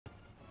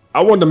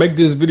I wanted to make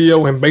this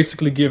video and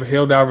basically give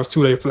Helldivers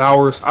 2 their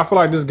flowers. I feel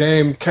like this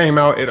game came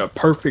out at a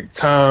perfect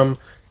time.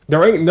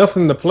 There ain't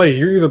nothing to play.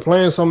 You're either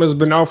playing something that's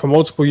been out for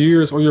multiple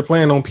years, or you're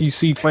playing on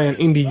PC, playing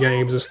indie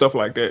games and stuff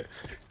like that.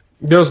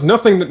 There's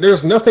nothing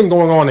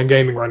going on in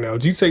gaming right now.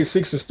 GTA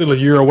 6 is still a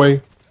year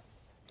away.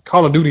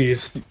 Call of Duty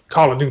is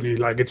Call of Duty.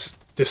 Like, it's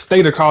the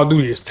state of Call of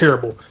Duty is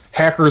terrible.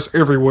 Hackers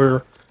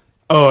everywhere.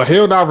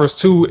 Helldivers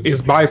 2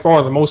 is by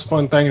far the most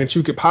fun thing that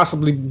you could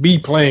possibly be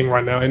playing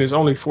right now, and it's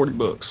only 40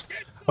 bucks.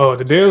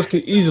 The devs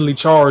could easily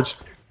charge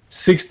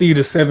 60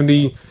 to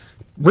 70,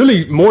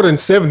 really more than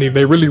 70 if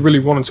they really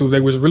wanted to. They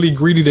was really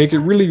greedy. They could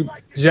really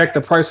jack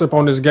the price up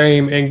on this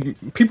game, and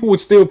people would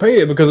still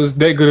pay it because it's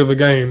that good of a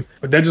game.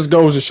 But that just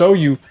goes to show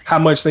you how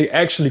much they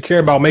actually care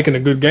about making a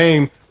good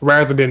game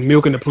rather than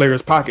milking the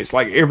players' pockets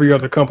like every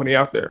other company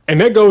out there.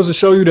 And that goes to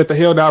show you that the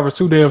Helldivers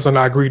 2 devs are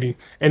not greedy,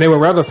 and they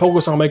would rather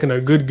focus on making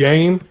a good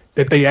game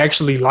that they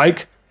actually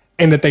like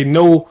and that they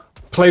know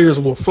players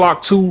will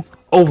flock to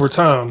over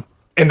time.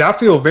 And I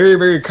feel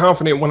very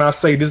confident when I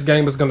say this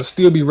game is going to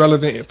still be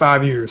relevant in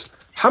 5 years.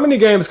 How many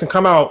games can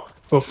come out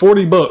for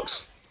 40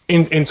 bucks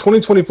in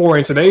 2024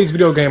 in today's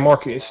video game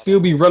market and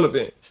still be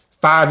relevant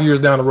 5 years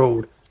down the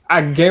road?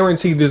 I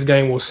guarantee this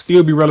game will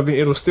still be relevant.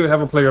 It'll still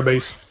have a player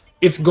base.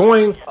 It's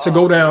going to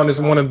go down as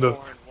one of the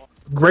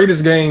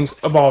greatest games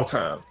of all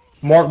time.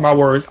 Mark my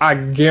words, I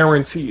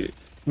guarantee it.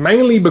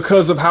 Mainly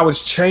because of how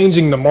it's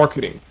changing the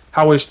marketing,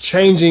 how it's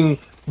changing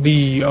the,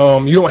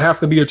 you don't have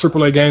to be a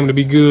AAA game to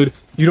be good.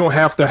 You don't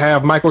have to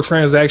have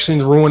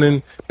microtransactions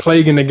ruining,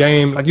 plaguing the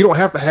game. Like, you don't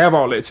have to have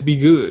all that to be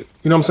good.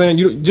 You know what I'm saying?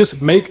 You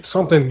just make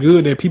something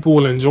good that people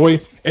will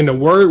enjoy, and the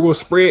word will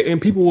spread,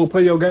 and people will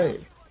play your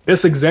game.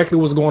 That's exactly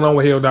what's going on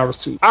with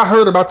Helldivers 2. I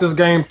heard about this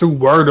game through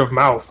word of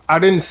mouth. I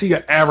didn't see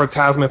an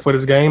advertisement for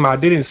this game. I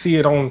didn't see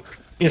it on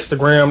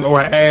Instagram or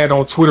an ad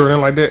on Twitter or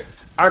anything like that.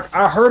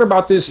 I heard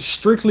about this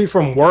strictly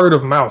from word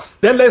of mouth.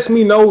 That lets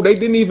me know they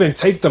didn't even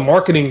take the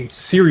marketing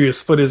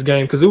serious for this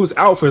game, because it was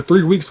out for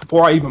 3 weeks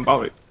before I even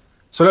bought it.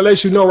 So that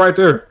lets you know right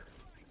there,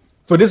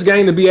 for this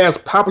game to be as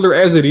popular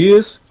as it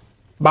is,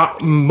 by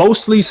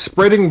mostly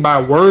spreading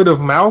by word of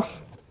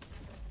mouth,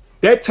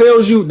 that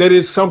tells you that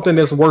it's something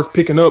that's worth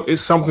picking up.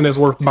 It's something that's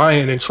worth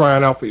buying and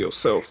trying out for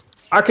yourself.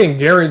 I can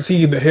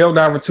guarantee the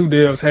Helldivers 2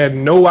 devs had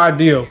no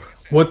idea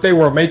what they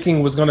were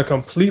making was going to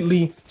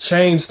completely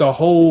change the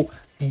whole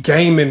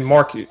gaming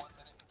market.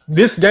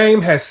 This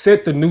game has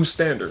set the new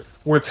standard.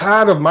 We're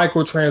tired of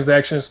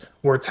microtransactions.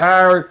 We're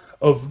tired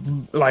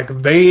of like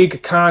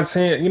vague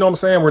content. You know what I'm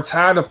saying? We're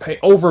tired of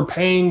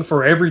overpaying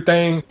for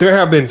everything. There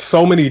have been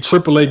so many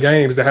AAA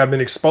games that have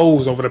been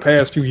exposed over the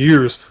past few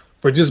years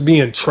for just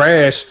being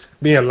trash,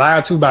 being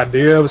lied to by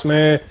devs,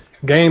 man.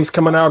 Games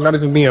coming out not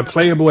even being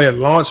playable at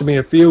launch,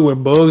 being filled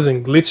with bugs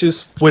and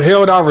glitches. With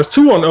Helldivers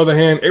 2, on the other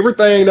hand,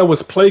 everything that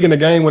was plaguing the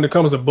game when it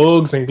comes to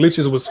bugs and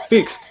glitches was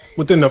fixed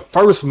within the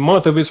first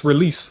month of its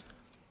release.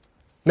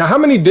 Now, how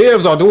many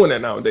devs are doing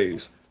that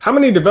nowadays? How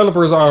many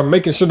developers are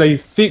making sure they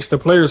fix the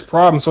player's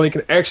problem so they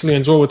can actually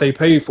enjoy what they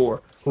paid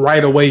for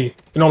right away? You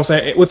know what I'm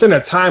saying? Within a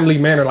timely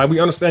manner. Like, we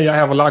understand y'all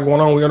have a lot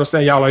going on. We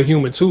understand y'all are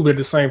human too, but at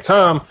the same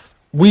time,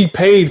 we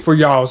paid for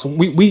y'all. So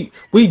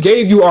we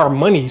gave you our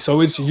money.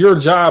 So it's your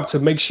job to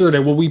make sure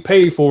that what we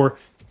paid for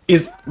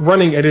is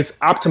running at its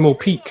optimal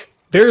peak.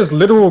 There's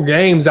literal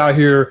games out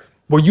here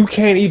where you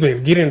can't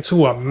even get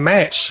into a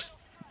match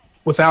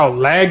without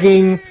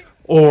lagging,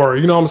 or,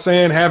 you know what I'm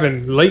saying,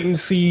 having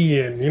latency,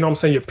 and, you know what I'm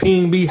saying, your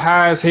ping be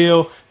high as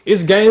hell.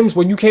 It's games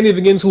where you can't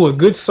even get into a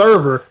good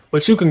server,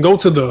 but you can go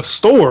to the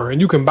store and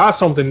you can buy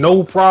something,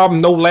 no problem,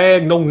 no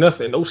lag, no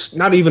nothing, no,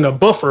 not even a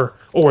buffer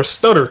or a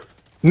stutter,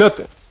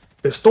 nothing.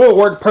 The store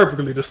worked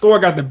perfectly. The store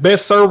got the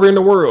best server in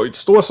the world.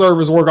 Store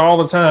servers work all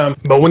the time,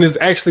 but when it's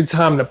actually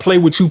time to play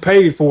what you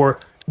paid for,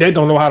 they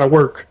don't know how to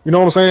work. You know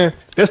what I'm saying?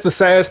 That's the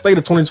sad state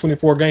of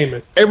 2024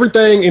 gaming.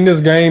 Everything in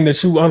this game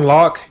that you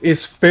unlock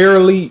is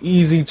fairly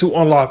easy to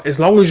unlock. As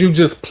long as you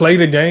just play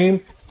the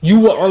game, you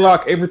will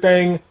unlock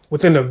everything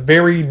within a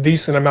very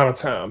decent amount of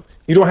time.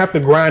 You don't have to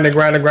grind and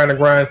grind and grind and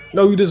grind.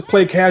 No, you just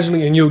play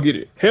casually and you'll get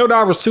it.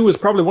 Helldivers 2 is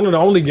probably one of the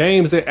only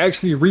games that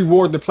actually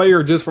reward the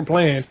player just for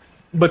playing,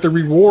 but the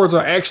rewards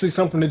are actually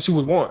something that you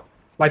would want.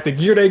 Like, the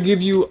gear they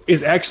give you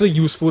is actually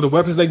useful. The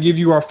weapons they give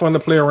you are fun to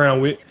play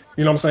around with.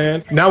 You know what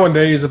I'm saying?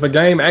 Nowadays, if a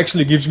game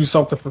actually gives you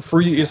something for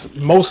free, it's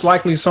most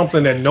likely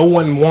something that no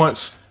one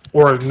wants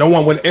or no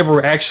one would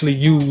ever actually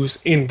use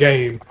in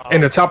game.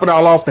 And to top it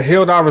all off, the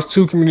Helldivers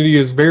 2 community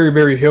is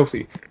very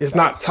healthy. It's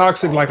not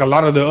toxic like a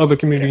lot of the other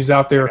communities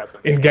out there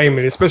in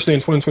gaming, especially in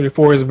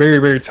 2024. It's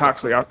very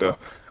toxic out there.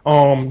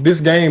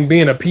 This game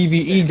being a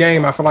PvE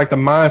game, I feel like the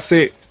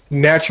mindset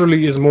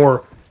naturally is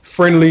more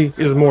friendly,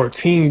 is more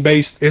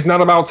team-based. It's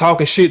not about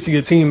talking shit to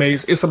your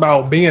teammates. It's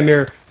about being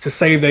there to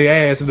save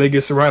their ass if they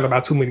get surrounded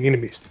by too many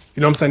enemies.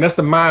 You know what I'm saying? That's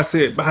the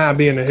mindset behind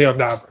being a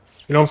Helldiver.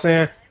 You know what I'm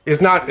saying?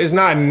 It's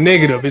not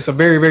negative. It's a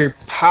very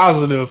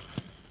positive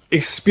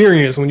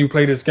experience when you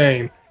play this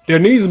game. There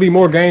needs to be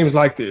more games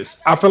like this.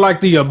 I feel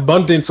like the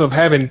abundance of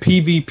having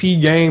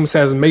PvP games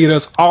has made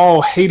us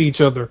all hate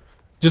each other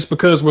just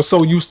because we're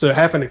so used to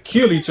having to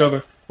kill each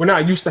other We're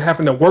not used to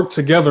having to work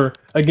together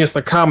against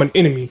a common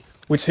enemy,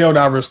 which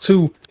Helldivers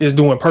 2 is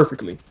doing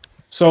perfectly.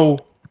 So,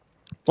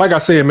 like I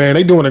said, man,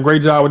 they doing a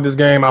great job with this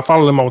game. I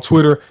follow them on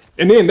Twitter,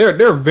 and then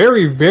they're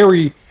very,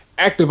 very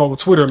active on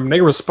Twitter. I mean,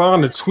 they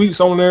respond to tweets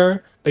on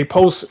there. They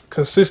post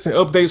consistent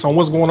updates on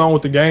what's going on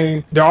with the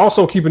game. They're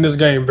also keeping this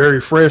game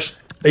very fresh.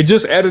 They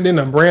just added in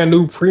a brand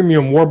new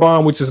premium war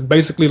bond, which is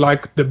basically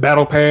like the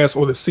battle pass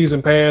or the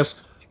season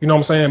pass. You know what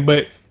I'm saying?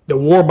 But the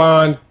war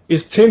bond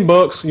is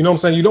 $10. You know what I'm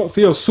saying? You don't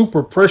feel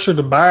super pressured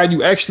to buy it.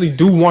 You actually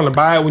do want to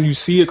buy it when you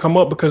see it come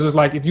up, because it's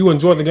like, if you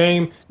enjoy the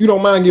game, you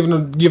don't mind giving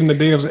the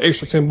devs an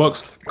extra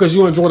 $10 because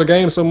you enjoy the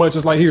game so much.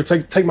 It's like, here,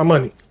 take my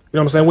money. You know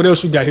what I'm saying? What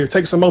else you got here?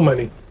 Take some more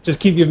money. Just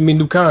keep giving me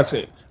new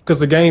content, because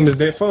the game is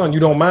that fun. You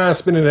don't mind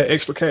spending that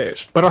extra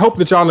cash. But I hope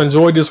that y'all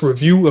enjoyed this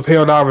review of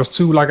Helldivers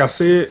 2. Like I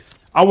said,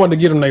 I wanted to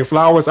give them their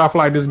flowers. I feel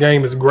like this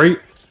game is great.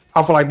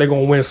 I feel like they're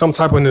going to win some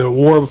type of an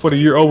award before the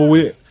year over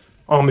with.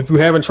 If you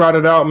haven't tried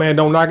it out, man,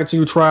 don't knock it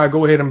till you try it.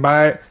 Go ahead and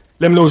buy it.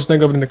 Let me know what you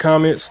think of it in the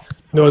comments. You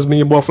know, it's me,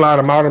 your boy Fly.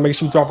 I'm out. And make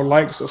sure you drop a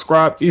like,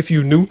 subscribe if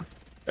you new.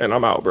 And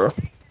I'm out, bro.